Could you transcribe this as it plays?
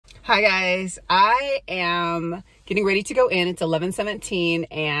Hi guys, I am getting ready to go in. It's 11:17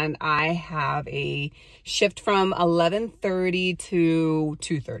 and I have a shift from 11:30 to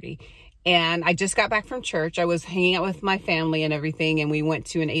 2:30. And I just got back from church. I was hanging out with my family and everything, and we went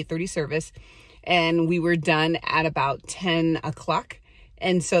to an 8:30 service and we were done at about 10 o'clock.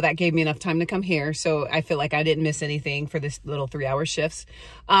 And so that gave me enough time to come here. So I feel like I didn't miss anything for this little 3-hour shifts.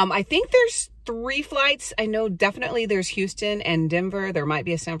 I think there's 3 flights. I know definitely there's Houston and Denver. There might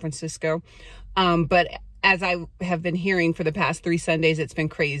be a San Francisco. But as I have been hearing for the past 3 Sundays, it's been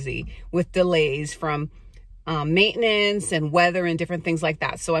crazy with delays from maintenance and weather and different things like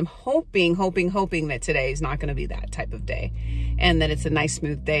that. So I'm hoping that today is not going to be that type of day, and that it's a nice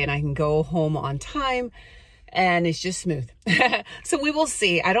smooth day and I can go home on time and it's just smooth. So we will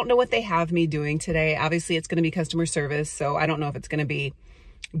see. I don't know what they have me doing today. Obviously it's going to be customer service. So I don't know if it's going to be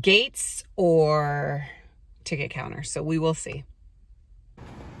gates or ticket counter. So we will see.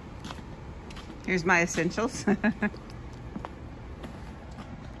 Here's my essentials.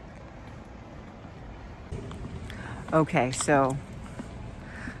 Okay, so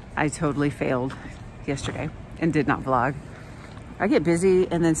I totally failed yesterday and did not vlog. I get busy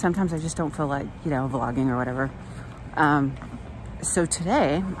and then sometimes I just don't feel like, vlogging or whatever. So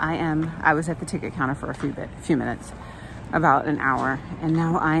today I was at the ticket counter for a few minutes, about an hour, and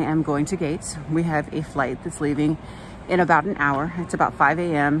now I am going to gates. We have a flight that's leaving in about an hour. It's about 5:03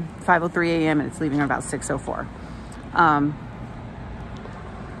 a.m. and it's leaving at about 6:04.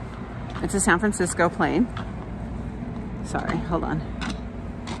 It's a San Francisco plane. Sorry, hold on.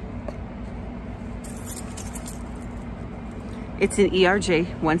 It's an ERJ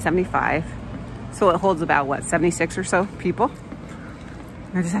 175. So it holds about, what, 76 or so people.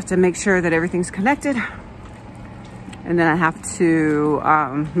 I just have to make sure that everything's connected. And then I have to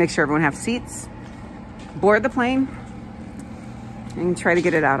make sure everyone has seats, board the plane, and try to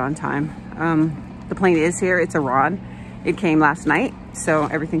get it out on time. The plane is here. It's Iran. It came last night, so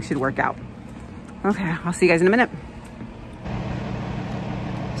everything should work out. Okay, I'll see you guys in a minute.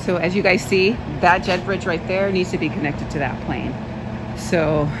 So as you guys see, that jet bridge right there needs to be connected to that plane.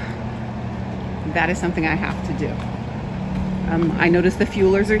 So that is something I have to do. I noticed the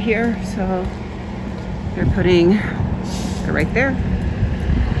fuelers are here, so they're right there.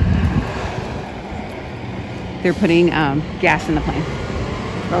 They're putting gas in the plane,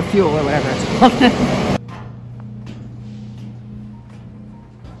 or fuel, or whatever it's called.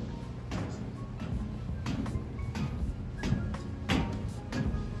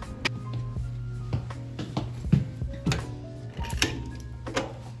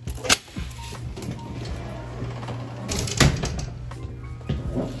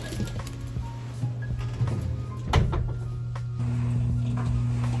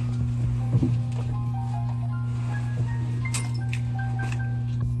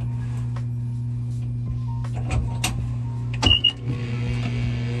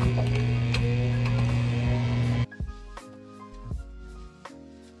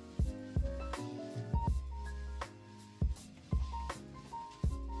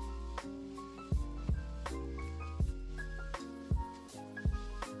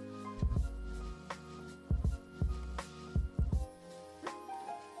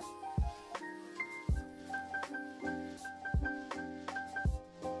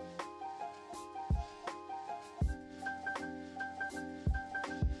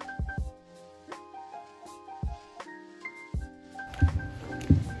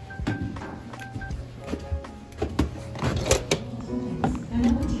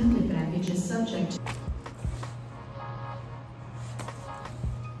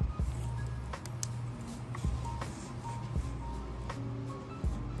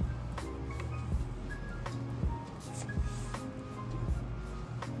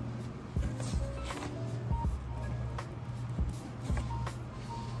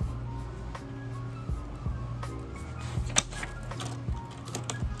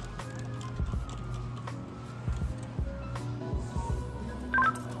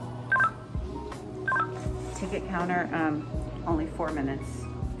 Ticket counter, only 4 minutes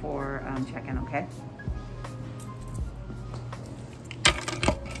for check-in, okay?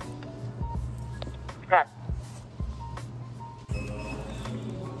 Okay.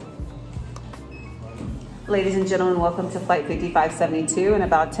 Ladies and gentlemen, welcome to Flight 5572. In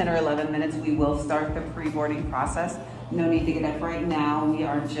about 10 or 11 minutes, we will start the pre-boarding process. No need to get up right now. We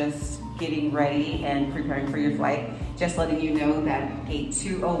are just getting ready and preparing for your flight. Just letting you know that gate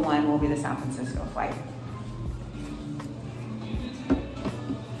 201 will be the San Francisco flight.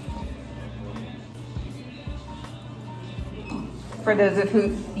 For those of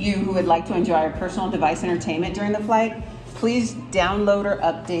you who would like to enjoy our personal device entertainment during the flight, Please download or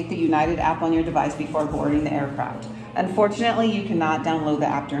update the United app on your device before boarding the aircraft. Unfortunately, you cannot download the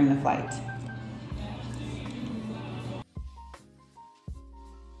app during the flight.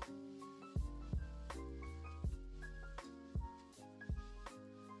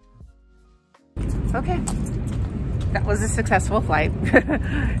 Okay, that was a successful flight.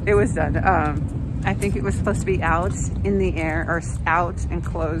 It was done. I think it was supposed to be out in the air, or out and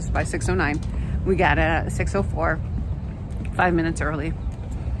closed by 6:09. We got a 6:04, 5 minutes early.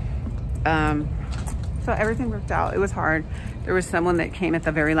 So everything worked out. It was hard. There was someone that came at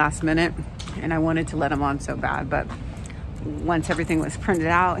the very last minute and I wanted to let him on so bad, but once everything was printed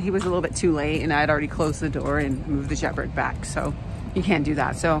out, he was a little bit too late and I had already closed the door and moved the Shepherd back. So you can't do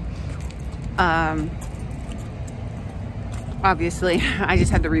that. So obviously I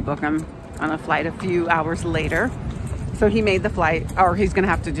just had to rebook him on a flight a few hours later. So he made the flight, or he's gonna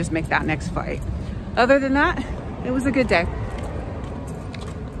have to just make that next flight. Other than that, it was a good day.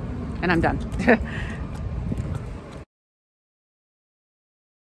 And I'm done.